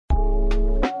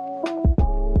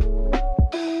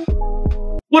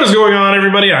What is going on,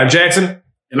 everybody? I'm Jackson.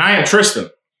 And I am Tristan.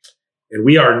 And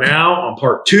we are now on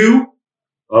part 2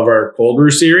 of our cold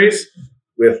brew series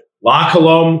with La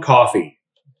Colombe coffee.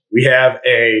 We have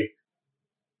a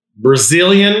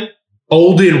Brazilian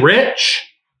bold and rich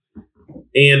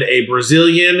and a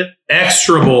Brazilian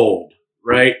extra bold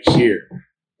right here.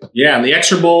 Yeah, and the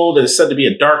extra bold is said to be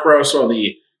a dark roast, while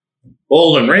the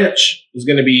bold and rich is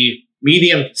going to be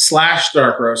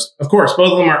medium/dark roast. Of course,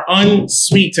 both of them are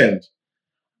unsweetened.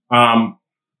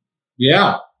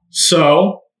 Yeah.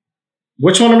 So,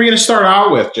 which one are we going to start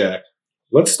out with, Jack?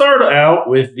 Let's start out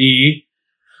with the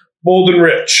bold and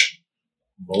rich.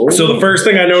 So the first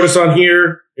thing I noticed on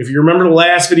here, if you remember the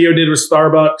last video I did with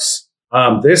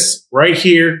Starbucks, this right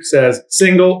here says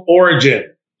single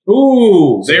origin.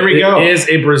 Ooh, there we go. It is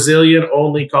a Brazilian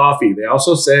only coffee. They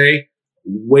also say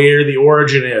where the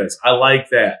origin is. I like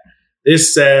that.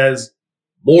 This says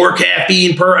more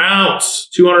caffeine per ounce,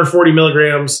 240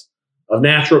 milligrams of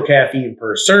natural caffeine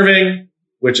per serving,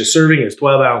 which a serving is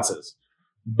 12 ounces.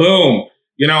 Boom.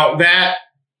 You know, that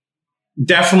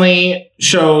definitely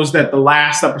shows that the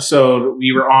last episode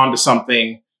we were on to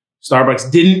something. Starbucks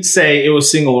didn't say it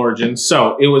was single origin,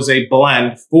 so it was a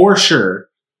blend for sure.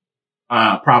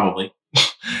 Probably.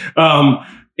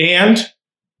 And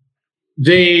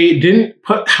they didn't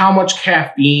put how much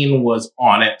caffeine was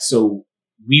on it, so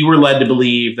we were led to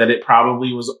believe that it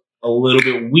probably was a little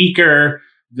bit weaker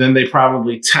than they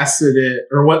probably tested it,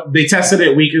 or what they tested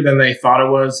it weaker than they thought it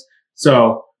was.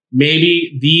 So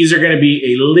maybe these are going to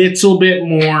be a little bit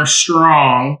more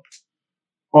strong,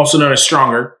 also known as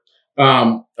stronger.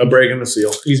 I'm breaking the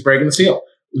seal. He's breaking the seal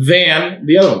than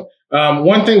the other one.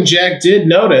 One thing Jack did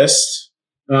notice,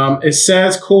 it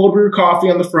says cold brew coffee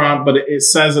on the front, but it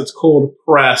says it's cold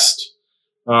pressed.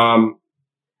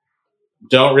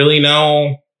 Don't really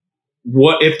know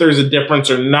if there's a difference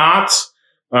or not.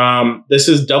 This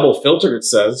is double filtered, it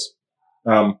says.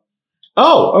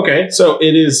 Okay. So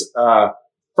it is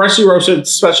freshly roasted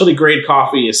specialty grade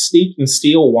coffee is steeped in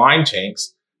steel wine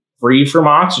tanks, free from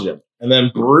oxygen, and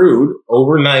then brewed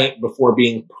overnight before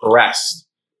being pressed.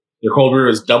 Their cold brew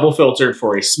is double filtered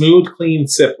for a smooth, clean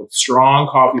sip with strong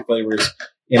coffee flavors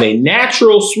and a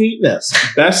natural sweetness.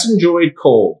 Best enjoyed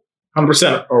cold.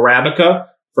 100% Arabica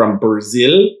from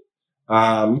Brazil.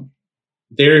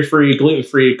 Dairy-free,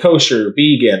 gluten-free, kosher,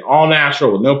 vegan, all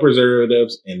natural with no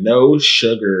preservatives and no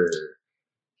sugar.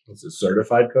 Is it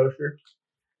certified kosher?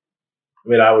 I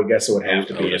mean, I would guess it would have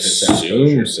to be if it's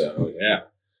kosher. So, yeah.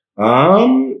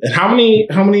 And how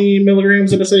many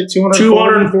milligrams did I say?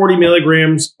 240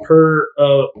 milligrams per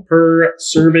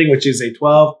serving, which is a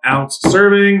 12-ounce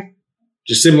serving,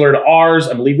 just similar to ours.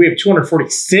 I believe we have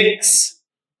 246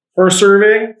 per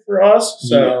serving for us,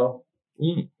 so a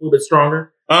little bit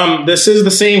stronger. This is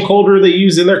the same cold brew they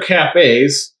use in their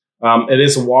cafes. It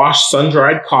is a washed,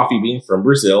 sun-dried coffee bean from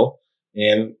Brazil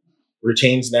and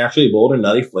retains naturally bold and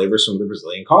nutty flavors from the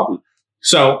Brazilian coffee.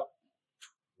 So,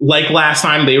 like last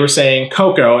time, they were saying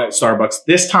cocoa at Starbucks.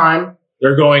 This time,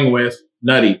 they're going with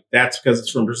nutty. That's because it's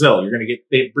from Brazil. You're going to get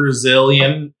the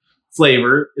Brazilian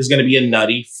flavor is going to be a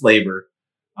nutty flavor.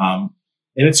 And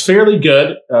it's fairly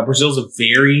good. Brazil's a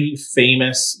very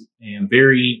famous and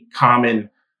very common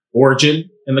origin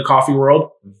in the coffee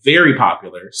world. Very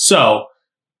popular. So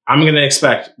I'm going to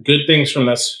expect good things from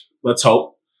this. Let's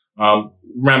hope.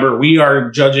 Remember, we are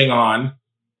judging on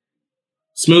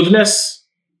smoothness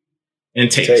and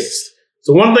taste.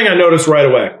 So one thing I noticed right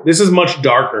away, this is much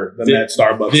darker than that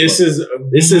Starbucks. This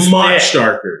is much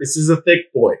darker. This is a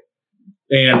thick boy.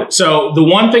 And so the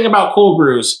one thing about cold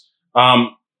brews,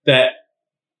 that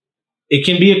it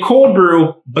can be a cold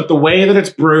brew, but the way that it's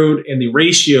brewed and the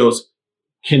ratios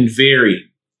can vary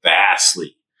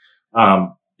vastly.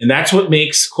 And that's what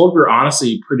makes cold brew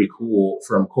honestly pretty cool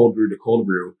from cold brew to cold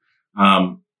brew.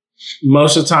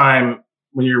 Most of the time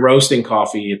when you're roasting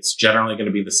coffee, it's generally going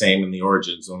to be the same in the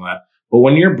origins and that. But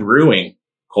when you're brewing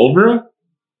cold brew,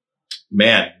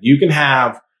 man, you can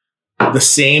have the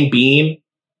same bean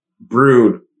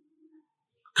brewed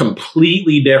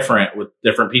completely different with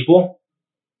different people,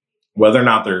 whether or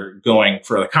not they're going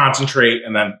for the concentrate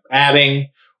and then adding,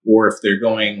 or if they're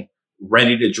going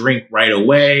ready to drink right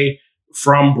away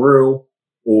from brew,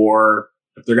 or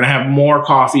if they're going to have more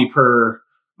coffee per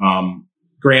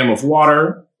gram of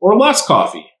water or less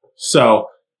coffee. So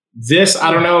this,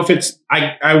 I don't know if it's,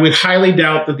 I would highly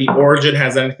doubt that the origin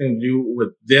has anything to do with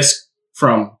this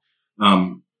from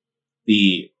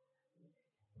the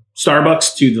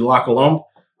Starbucks to the La Colombe.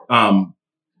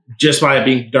 Just by it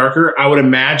being darker, I would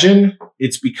imagine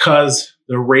it's because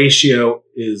the ratio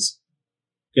is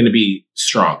going to be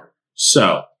stronger.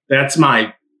 So that's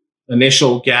my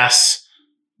initial guess.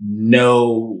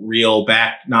 no real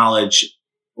back knowledge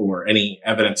or any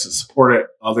evidence to support it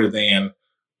other than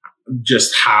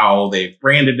just how they've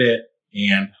branded it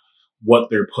and what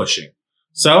they're pushing.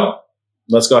 So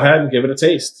let's go ahead and give it a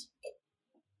taste.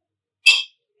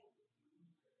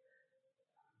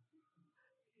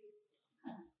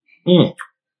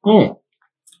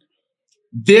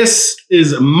 This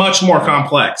is much more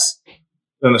complex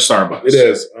than the Starbucks. It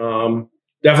is.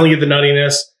 Definitely get the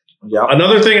nuttiness. Yeah.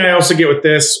 Another thing I also get with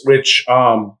this, which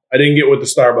I didn't get with the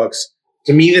Starbucks,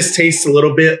 to me this tastes a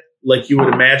little bit like you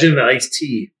would imagine an iced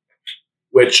tea,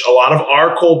 which a lot of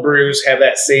our cold brews have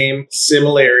that same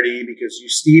similarity because you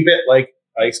steep it like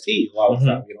iced tea a lot of the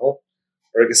time, or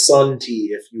like a sun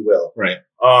tea, if you will. Right.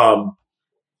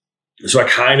 So I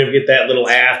kind of get that little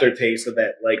aftertaste of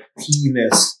that like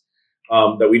tea-ness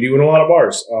that we do in a lot of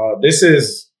bars. This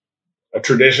is a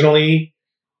traditionally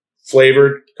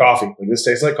flavored coffee. Like this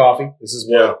tastes like coffee. This is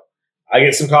what I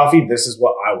get some coffee. This is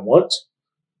what I want.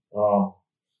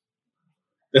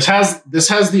 This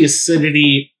has the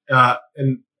acidity,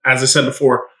 and as I said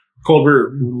before, cold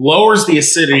brew lowers the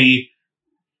acidity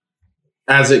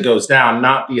as it goes down,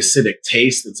 not the acidic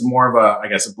taste. It's more of a, I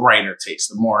guess, a brighter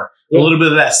taste, a little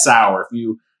bit of that sour. If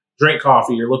you drink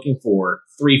coffee, you're looking for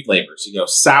 3 flavors. You go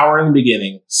sour in the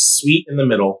beginning, sweet in the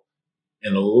middle,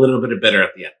 and a little bit of bitter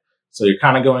at the end. So you're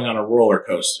kind of going on a roller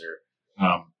coaster.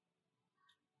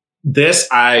 This,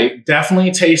 I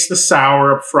definitely taste the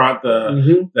sour up front,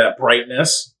 that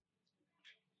brightness.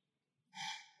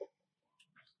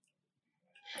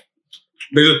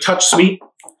 There's a touch sweet,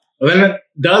 and then it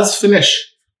does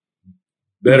finish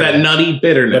with that nutty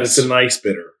bitterness. But it's a nice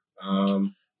bitter.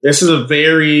 This is a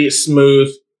very smooth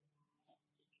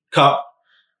cup.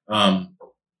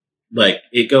 Like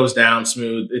it goes down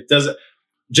smooth. It doesn't.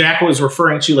 Jack was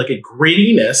referring to like a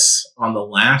grittiness on the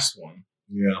last one.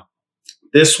 Yeah.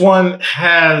 This one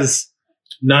has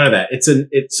none of that.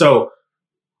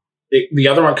 The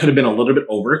other one could have been a little bit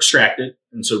over extracted,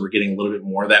 and so we're getting a little bit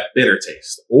more of that bitter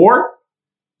taste. Or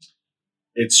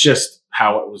it's just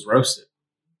how it was roasted.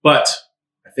 But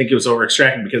I think it was over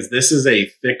extracted because this is a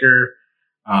thicker,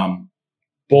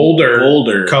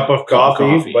 bolder cup of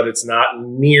coffee, but it's not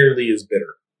nearly as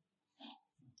bitter.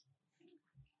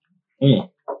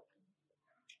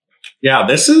 Yeah,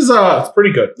 this is it's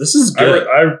pretty good. This is good.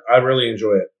 I really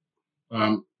enjoy it.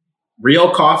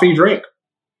 Real coffee drink.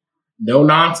 No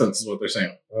nonsense is what they're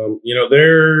saying.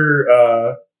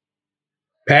 Their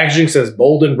packaging says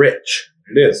bold and rich.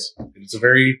 It is. It's a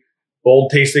very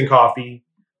bold tasting coffee.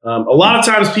 A lot of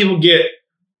times people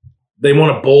they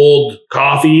want a bold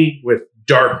coffee with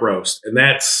dark roast, and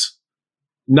that's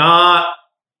not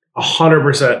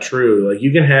 100% true. Like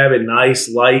you can have a nice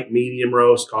light medium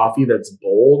roast coffee that's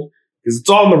bold because it's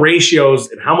all in the ratios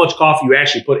and how much coffee you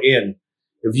actually put in.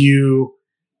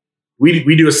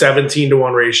 We do a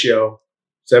 17-to-1 ratio,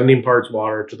 17 parts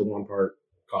water to the 1 part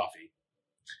coffee.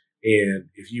 And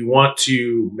if you want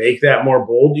to make that more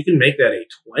bold, you can make that a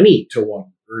 20-to-1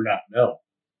 or not. No,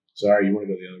 sorry, you want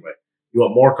to go the other way. You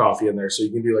want more coffee in there, so you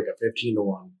can do like a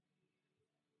 15-to-1.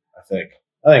 I think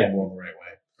I'm going the right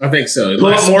way. I think so.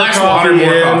 Less water,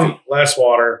 more coffee. Less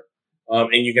water,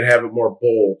 and you can have it more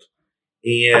bold.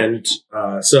 And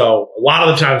so a lot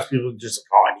of the times people just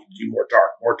I need to do more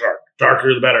dark.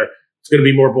 Darker the better. It's going to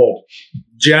be more bold.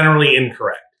 Generally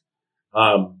incorrect.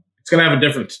 It's going to have a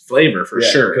different flavor for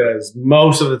sure. Because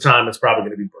most of the time it's probably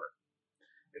going to be burnt.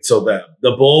 And so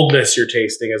the boldness you're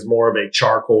tasting is more of a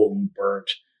charcoal burnt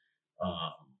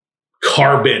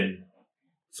carbon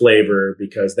flavor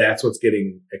because that's what's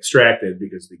getting extracted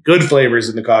because the good flavors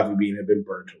in the coffee bean have been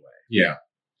burnt away. Yeah.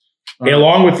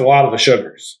 Along with a lot of the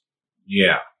sugars.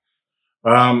 Yeah.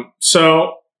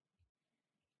 So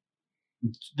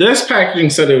this packaging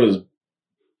said it was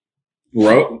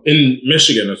in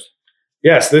Michigan.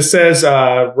 Yes, this says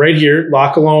right here,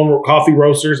 La Colombe Coffee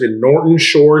Roasters in Norton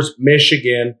Shores,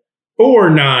 Michigan,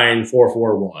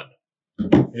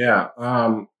 49441. Yeah.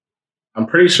 I'm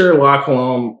pretty sure La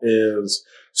Colombe is...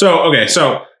 So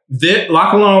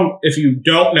La Colombe, if you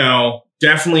don't know,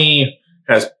 definitely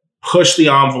has pushed the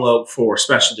envelope for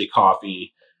specialty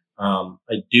coffee.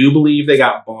 I do believe they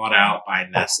got bought out by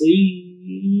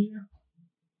Nestle.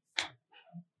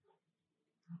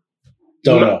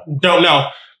 Don't know.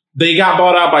 They got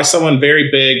bought out by someone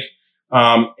very big,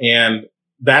 and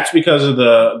that's because of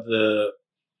the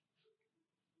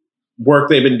work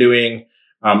they've been doing.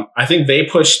 I think they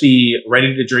pushed the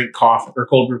ready-to-drink coffee or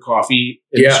cold brew coffee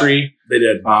industry. Yeah, they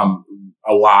did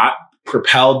a lot,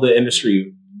 propelled the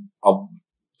industry a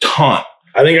ton.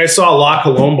 I think I saw La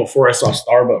Colombe before I saw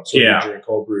Starbucks. Yeah, drink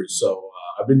cold brews. So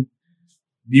I've been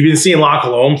you've been seeing La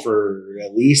Colombe for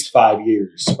at least 5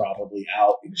 years, probably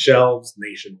out in shelves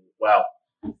well,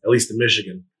 at least in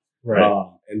Michigan. Right.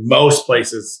 And most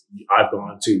places I've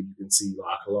gone to, you can see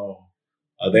La Colombe.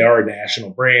 They are a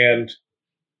national brand.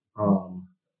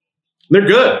 They're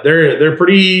good. They're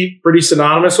pretty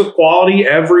synonymous with quality.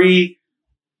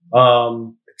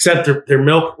 Except their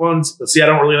milk ones. But see, I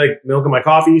don't really like milk in my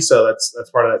coffee, so that's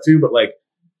part of that too. But like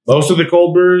most of the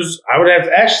cold brews, I would have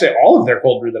to actually say all of their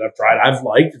cold brew that I've tried, I've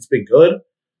liked. It's been good.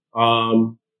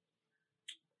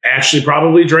 Actually,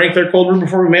 probably drank their cold brew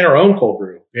before we made our own cold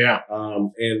brew. Yeah.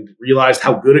 And realized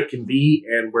how good it can be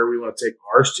and where we want to take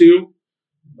ours to.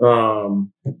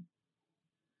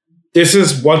 This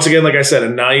is, once again, like I said, a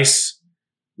nice,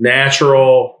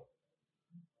 natural,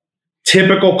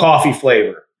 typical coffee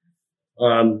flavor.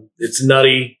 It's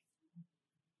nutty.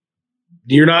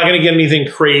 You're not going to get anything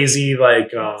crazy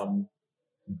like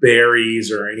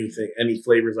berries or any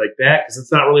flavors like that, because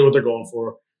it's not really what they're going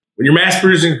for. When you're mass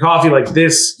producing coffee like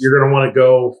this, you're going to want to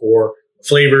go for a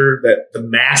flavor that the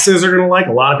masses are going to like,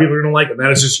 a lot of people are going to like, and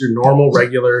that is just your normal,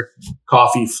 regular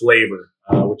coffee flavor,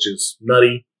 which is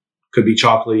nutty, could be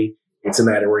chocolatey. It's in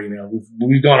that area.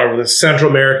 We've gone over the Central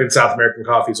American, South American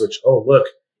coffees, which, oh, look,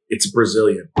 it's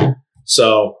Brazilian.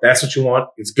 So that's what you want.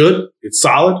 It's good. It's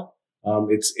solid.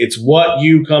 It's what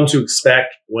you come to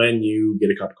expect when you get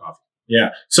a cup of coffee. Yeah.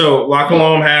 So La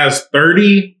Colombe has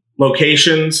 30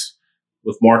 locations,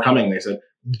 with more coming, they said.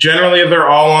 Generally, they're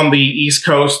all on the East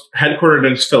Coast, headquartered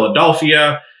in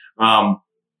Philadelphia.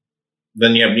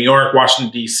 Then you have New York,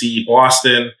 Washington, D.C.,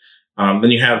 Boston. Then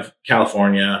you have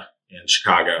California and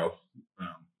Chicago.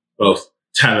 Both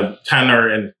 10 are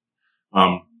in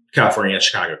California and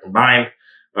Chicago combined.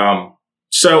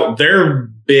 So they're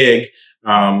big.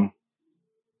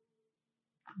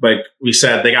 Like we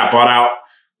said, they got bought out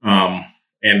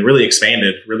and really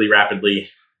expanded really rapidly.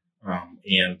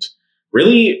 And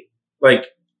really, like,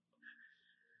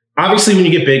 obviously when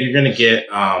you get big, you're going to get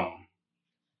a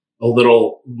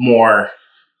little more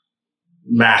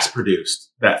mass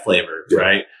produced, that flavor,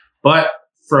 right? But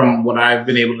from what I've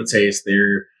been able to taste,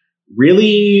 they're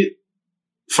really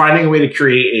finding a way to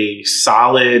create a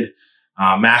solid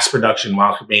mass production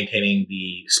while maintaining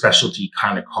the specialty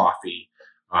kind of coffee.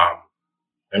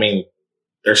 I mean,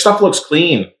 their stuff looks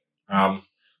clean.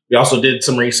 We also did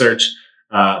some research.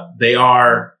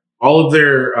 All of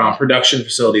their production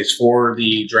facilities for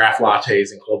the draft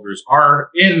lattes and cold brews are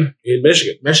in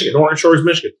Michigan, Orange Shores,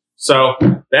 Michigan. So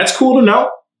that's cool to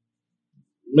know.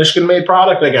 Michigan-made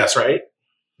product, I guess, right?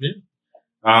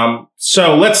 Yeah.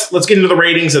 So let's get into the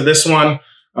ratings of this one.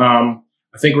 I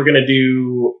think we're going to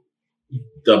do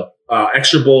the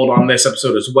extra bold on this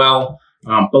episode as well.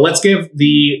 But let's give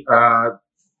the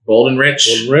bold and rich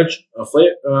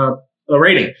a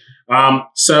rating.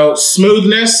 So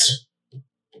smoothness,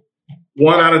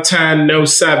 1 out of 10, no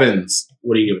 7s.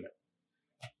 What are you giving it?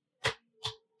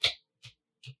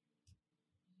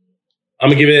 I'm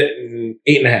going to give it an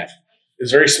 8.5.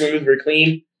 It's very smooth, very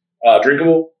clean,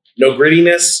 drinkable, no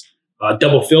grittiness,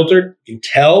 double filtered. You can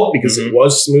tell because it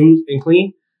was smooth and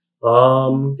clean.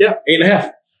 8.5.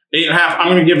 8.5. I'm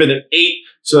going to give it an 8.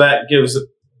 So that gives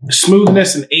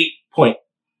smoothness an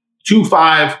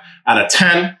 8.25 out of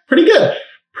 10. Pretty good.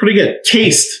 Pretty good.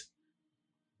 Taste.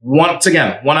 Once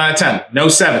again, 1 out of 10. No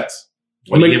 7s.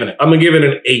 What are you giving it? I'm going to give it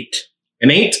an 8.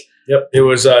 An 8? Yep. It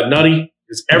was nutty.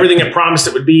 It's everything it promised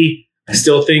it would be. I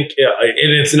still think,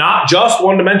 and it's not just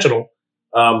one-dimensional.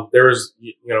 There was,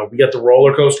 we got the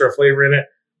roller coaster of flavor in it,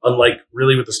 unlike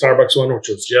really with the Starbucks one, which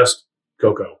was just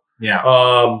cocoa. Yeah.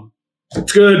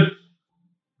 It's good.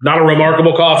 Not a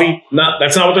remarkable coffee.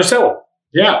 That's not what they're selling.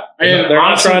 Yeah. And they're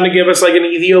not trying to give us like an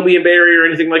Ethiopian berry or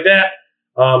anything like that.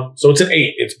 So it's an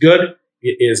 8. It's good.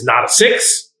 It is not a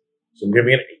 6. So I'm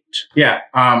giving it an 8. Yeah.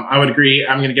 I would agree.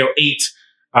 I'm going to go 8.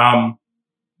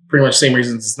 Pretty much same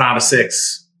reasons. It's not a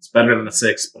 6. It's better than a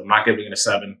 6, but I'm not giving it a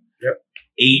 7. Yep.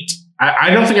 8. I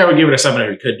don't think I would give it a 7 if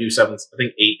we could do 7s. I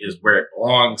think 8 is where it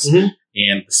belongs. Mm-hmm.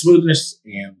 And the smoothness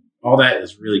and all that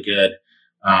is really good.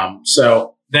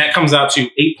 So that comes out to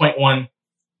 8.1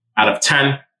 out of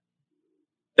 10.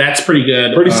 That's pretty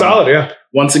good. Pretty solid, yeah.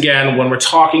 Once again, when we're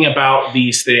talking about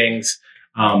these things,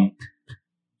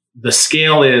 the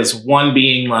scale is 1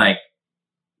 being like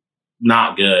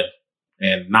not good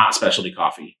and not specialty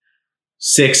coffee.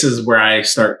 6 is where I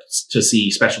start to see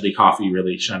specialty coffee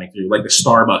really shining through, like the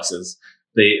Starbuckses.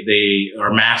 They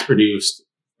are mass produced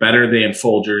better than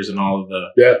Folgers and all of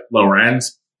the lower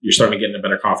ends. You're starting to get into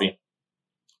better coffee.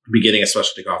 Be getting a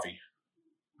specialty coffee.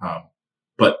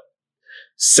 But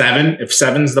 7, if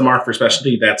 7's the mark for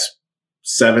specialty, that's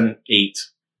 7, 8.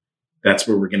 That's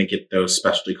where we're going to get those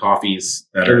specialty coffees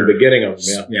that in are the beginning of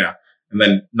them. yeah. And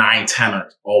then 9, 10 are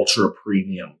ultra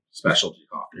premium specialty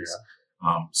coffees.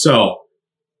 Yeah. So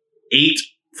 8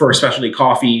 for a specialty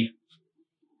coffee,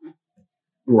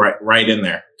 right in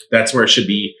there. That's where it should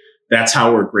be. That's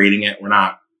how we're grading it. We're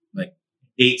not like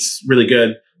 8's really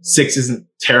good. 6 isn't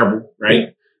terrible,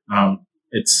 right?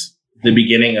 It's the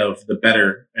beginning of the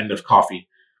better end of coffee.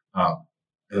 And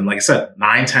then, like I said,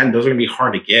 9, 10, those are going to be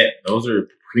hard to get. Those are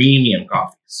premium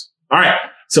coffees. All right.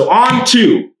 So on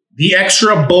to the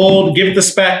extra bold. Give it the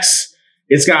specs.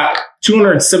 It's got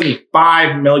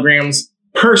 275 milligrams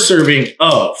per serving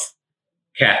of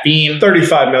caffeine.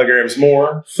 35 milligrams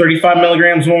more. 35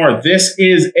 milligrams more. This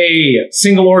is a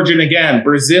single origin again,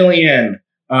 Brazilian.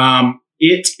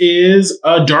 It is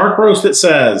a dark roast, it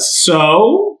says.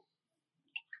 So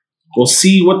we'll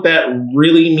see what that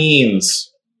really means.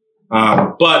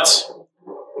 But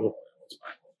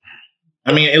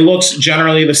I mean, it looks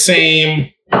generally the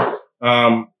same.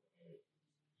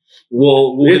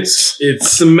 It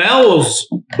smells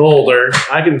bolder.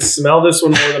 I can smell this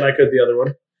one more than I could the other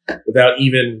one without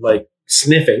even like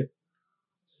sniffing.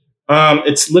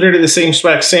 It's literally the same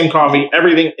spec, same coffee.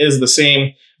 Everything is the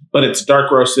same, but it's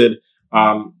dark roasted.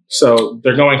 So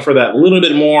they're going for that little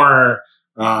bit more,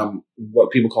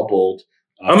 what people call bold.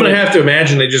 I'm going to have to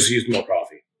imagine they just used more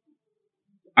coffee.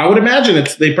 I would imagine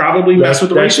they probably mess with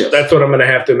the ratios. That's what I'm going to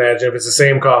have to imagine. If it's the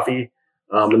same coffee,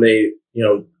 and they,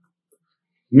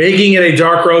 making it a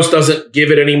dark roast doesn't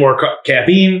give it any more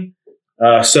caffeine.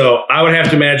 So I would have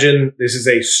to imagine this is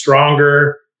a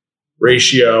stronger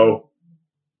ratio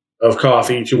of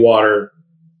coffee to water.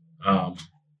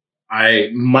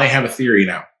 I might have a theory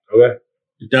now. Okay.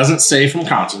 It doesn't say from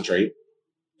concentrate,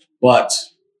 but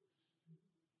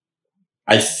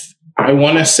I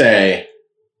want to say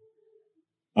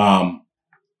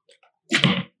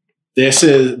these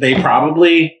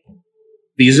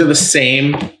are the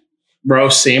same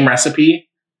roast, same recipe.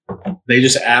 They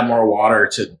just add more water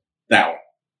to that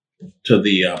one, to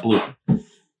the blue.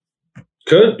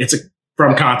 Could. It's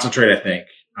from concentrate, I think.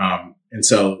 And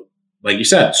so, like you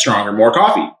said, stronger, more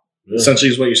coffee. Yeah. Essentially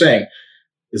is what you're saying,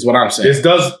 is what I'm saying. This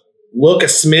does look a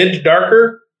smidge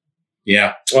darker.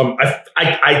 Yeah.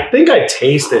 I think I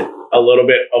tasted a little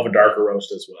bit of a darker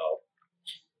roast as well.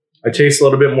 I taste a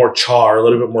little bit more char, a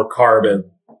little bit more carbon,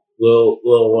 a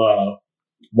little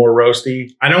more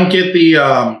roasty. I don't get the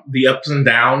ups and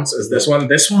downs as this one.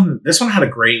 This one had a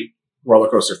great roller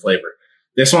coaster flavor.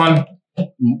 This one,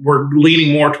 we're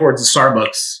leaning more towards the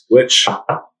Starbucks, which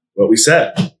what we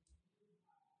said.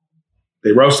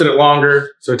 They roasted it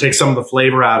longer, so it takes some of the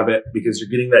flavor out of it because you're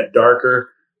getting that darker,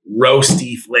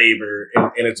 roasty flavor,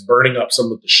 and it's burning up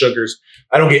some of the sugars.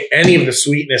 I don't get any of the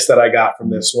sweetness that I got from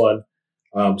this one.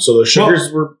 So the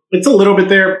sugars were... It's a little bit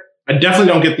there. I definitely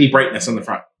don't get the brightness on the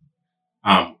front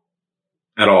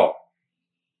at all.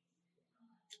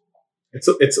 It's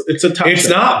a tough. It's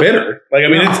not bitter. Like, I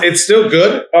mean, it's still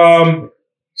good.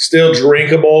 Still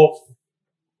drinkable.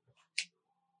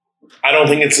 I don't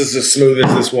think it's as smooth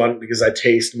as this one because I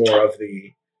taste more of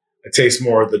the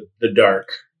dark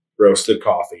roasted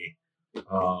coffee.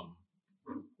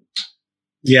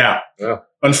 Yeah.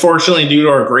 Unfortunately, due to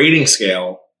our grading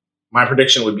scale, my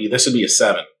prediction would be this would be a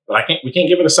 7. But we can't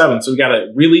give it a 7, so we got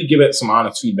to really give it some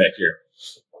honest feedback here.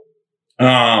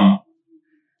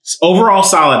 Overall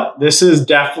solid. This is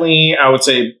definitely, I would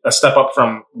say, a step up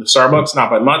from the Starbucks, not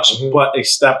by much, but a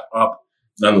step up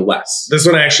nonetheless. This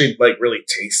one actually really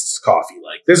tastes coffee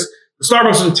like this. The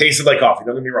Starbucks one tasted like coffee.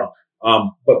 Don't get me wrong,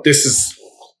 but this is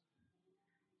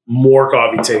more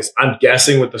coffee taste. I'm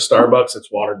guessing with the Starbucks, it's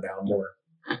watered down more.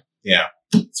 Yeah,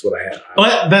 that's what I had.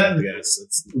 But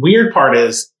the weird part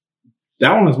is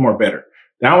that one was more bitter.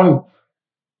 That one,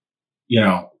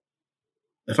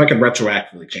 if I could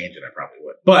retroactively change it, I probably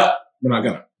would. But we're not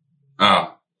gonna.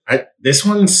 This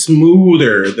one's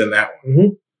smoother than that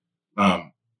one. Mm-hmm.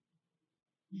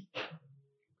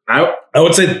 I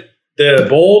would say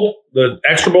the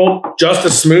extra bold, just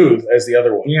as smooth as the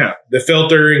other one. Yeah. The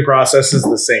filtering process is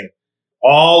the same.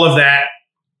 All of that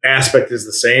aspect is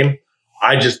the same.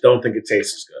 I just don't think it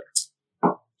tastes as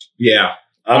good. Yeah.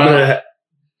 I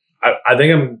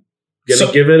think I'm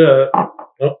gonna give it a.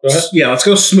 Oh, go ahead. Yeah, let's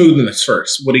go smoothness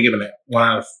first. What are you giving it? 1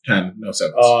 out of 10, no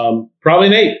 7s. Probably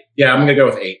an 8. Yeah, I'm gonna go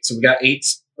with 8. So we got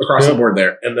 8s across the board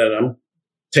there. And then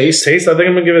taste. I think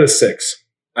I'm gonna give it a 6.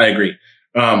 I agree.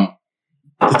 The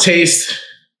taste,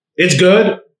 it's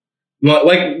good.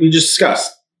 Like we just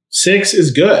discussed, 6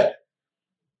 is good.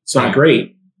 It's not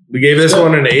great. We gave this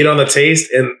one an 8 on the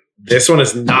taste, and this one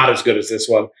is not as good as this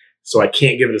one. So I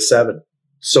can't give it a 7.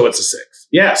 So it's a 6.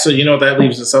 Yeah. So you know what that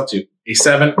leaves us up to? a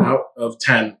 7 out of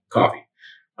 10 coffee.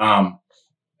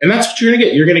 And that's what you're going to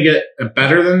get. You're going to get a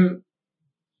better than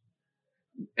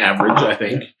average, I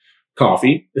think,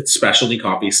 coffee. It's specialty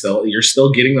coffee still. You're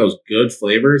still getting those good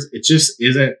flavors. It just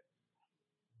isn't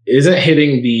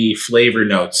hitting the flavor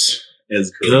notes as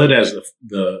good as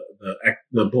the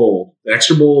bold. The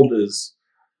extra bold is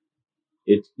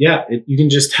it. Yeah, you can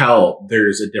just tell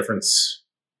there's a difference.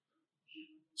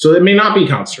 So it may not be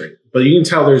concentrated, but you can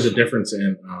tell there's a difference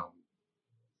in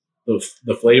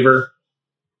the flavor.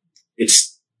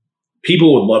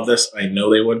 People would love this. I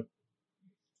know they would.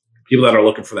 People that are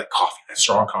looking for that coffee, that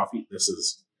strong coffee, this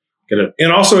is gonna.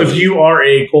 And also, if you are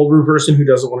a cold brew person who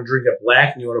doesn't want to drink it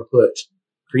black and you want to put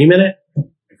cream in it,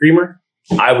 a creamer,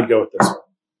 I would go with this one.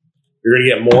 You're gonna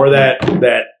get more of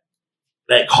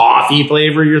that coffee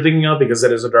flavor you're thinking of because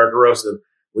it is a darker roast. And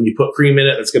when you put cream in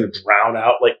it, it's gonna drown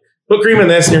out. Like put cream in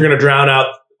this, and you're gonna drown out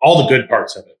all the good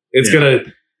parts of it. It's gonna.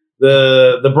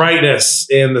 The brightness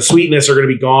and the sweetness are going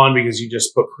to be gone because you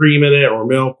just put cream in it or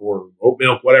milk or oat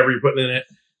milk, whatever you're putting in it.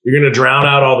 You're going to drown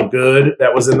out all the good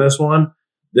that was in this one.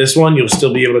 This one, you'll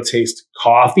still be able to taste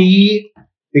coffee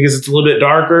because it's a little bit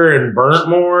darker and burnt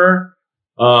more.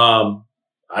 I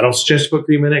don't suggest you put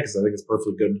cream in it because I think it's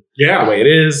perfectly good the way it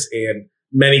is. And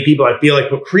many people, I feel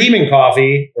like, put cream in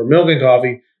coffee or milk in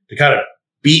coffee to kind of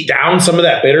beat down some of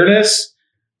that bitterness.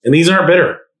 And these aren't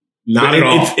bitter. Not at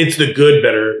all. It's the good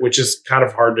bitter, which is kind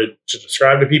of hard to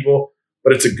describe to people,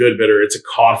 but it's a good bitter. It's a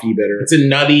coffee bitter. It's a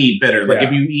nutty bitter. Like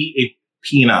if you eat a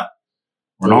peanut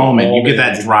or an almond, you get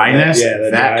that dryness.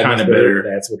 That kind of bitter.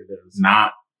 That's what it is.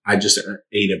 Not, I just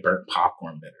ate a burnt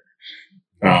popcorn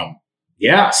bitter.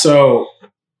 So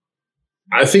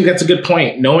I think that's a good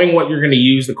point. Knowing what you're going to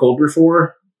use the cold brew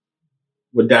for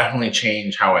would definitely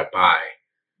change how I buy.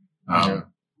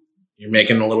 You're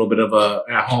making a little bit of a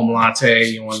at-home latte.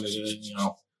 You wanted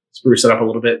to, spruce it up a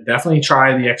little bit. Definitely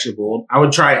try the extra bold. I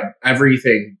would try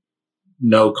everything,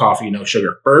 no coffee, no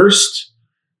sugar first.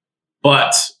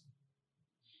 But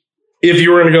if you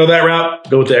were going to go that route,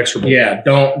 go with the extra bold. Yeah,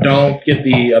 don't get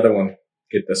the other one.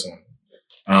 Get this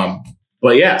one.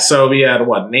 But yeah, so we had an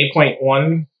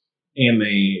 8.1 and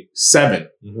a 7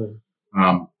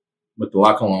 with the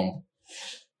La Colombe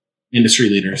industry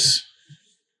leaders.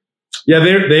 Yeah,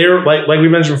 they're like we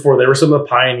mentioned before, they were some of the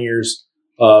pioneers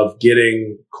of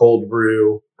getting cold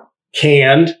brew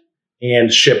canned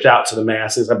and shipped out to the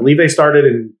masses. I believe they started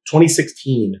in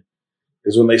 2016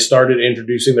 is when they started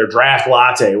introducing their draft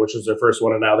latte, which was their first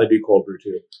one, and now they do cold brew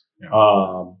too.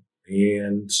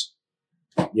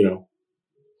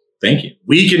 Thank you.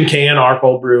 We can can our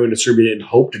cold brew and distribute it and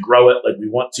hope to grow it like we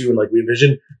want to and like we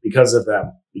envision because of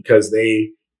them, because they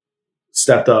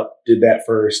stepped up, did that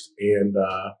first, and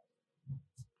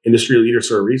industry leaders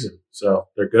for a reason. So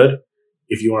they're good.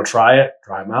 If you want to try it,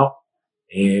 try them out,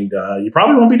 and you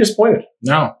probably won't be disappointed.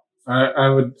 No,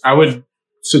 I would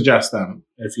suggest them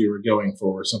if you were going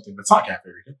for something that's not cafe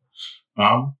rated,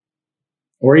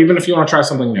 or even if you want to try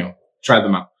something new, try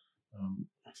them out.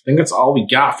 I think that's all we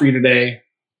got for you today.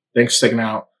 Thanks for sticking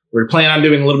out. We're planning on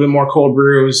doing a little bit more cold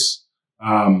brews.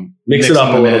 Mix it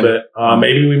up a little bit.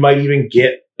 Maybe we might even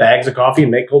get bags of coffee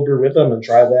and make cold brew with them and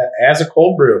try that as a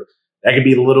cold brew. That could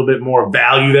be a little bit more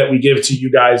value that we give to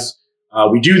you guys.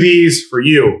 We do these for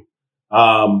you,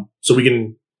 so we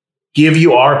can give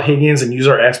you our opinions and use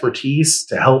our expertise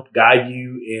to help guide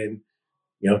you in,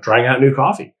 trying out new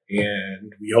coffee.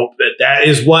 And we hope that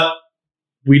is what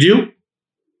we do.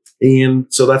 And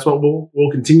so that's what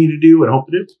we'll continue to do and hope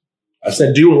to do. I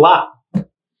said do a lot.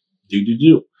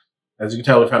 Do. As you can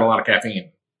tell, we've had a lot of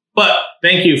caffeine. But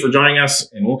thank you for joining us,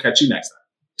 and we'll catch you next time.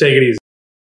 Take it easy.